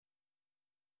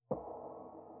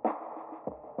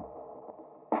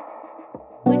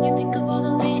When you think of all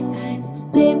the late nights,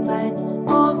 late fights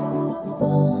over the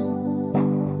phone.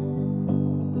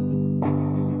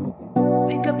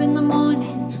 Wake up in the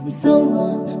morning with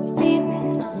someone but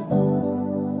feeling alone.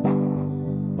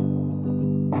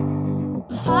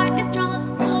 My heart is drawn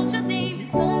around your name in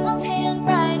someone's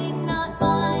handwriting, not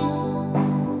mine.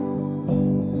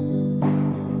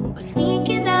 We're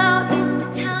sneaking out into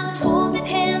town, holding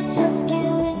hands, just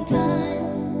killing time.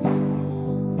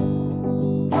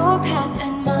 Your past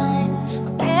and mine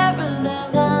are parallel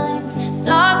lines,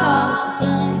 stars all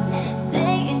aligned,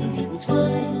 they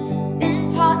intertwined. Been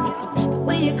taught you the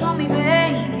way you call me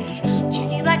baby,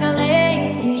 treat you like a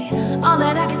lady. All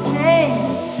that I can say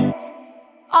is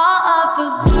all of the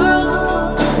girls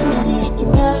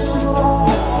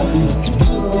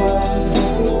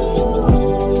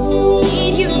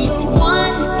need you, the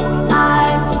one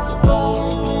I've been.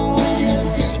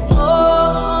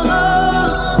 Oh,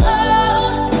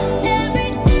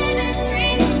 every day that's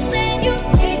when you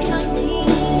speak to me.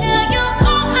 Now you're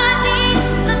all I need.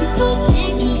 I'm so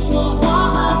thankful for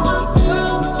all of the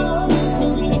girls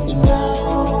you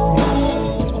love.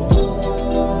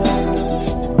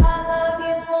 I love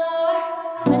you more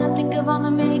when I think of all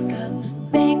the makeup,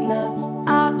 fake love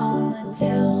out on the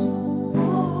town.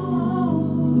 Ooh.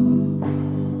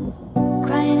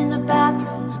 Crying in the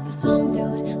bathroom for some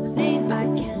dude whose name I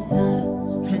cannot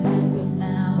remember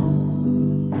now.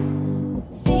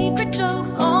 Secret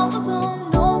jokes all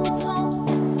alone, no one's home,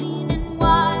 16 and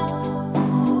wild.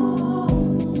 Ooh.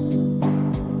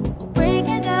 Break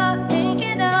it out, make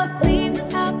it out, leave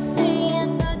without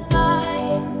saying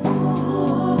goodbye.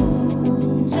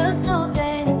 Ooh. Just know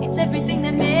that it's everything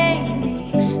that made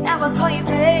me. Now I call you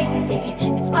baby,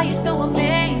 it's why you're so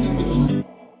amazing.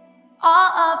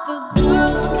 All of the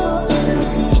girls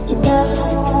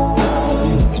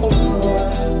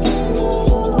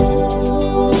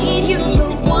need you, the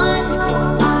one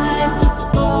I've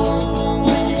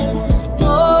been.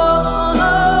 Oh,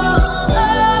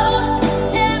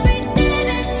 every day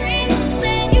that's when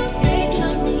you speak to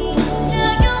me.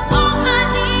 Now you're all I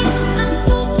need. I'm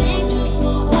so thankful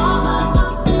for all of the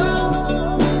girls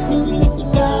you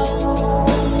love.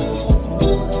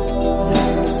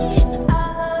 I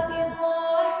love you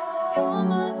more. Your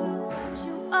mother brought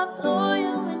you up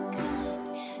loyal and kind.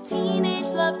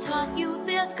 Teenage love taught you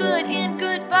there's good in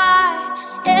goodbye.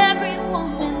 Every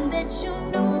woman that you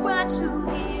knew brought you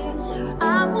here.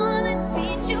 I wanna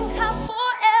teach you how.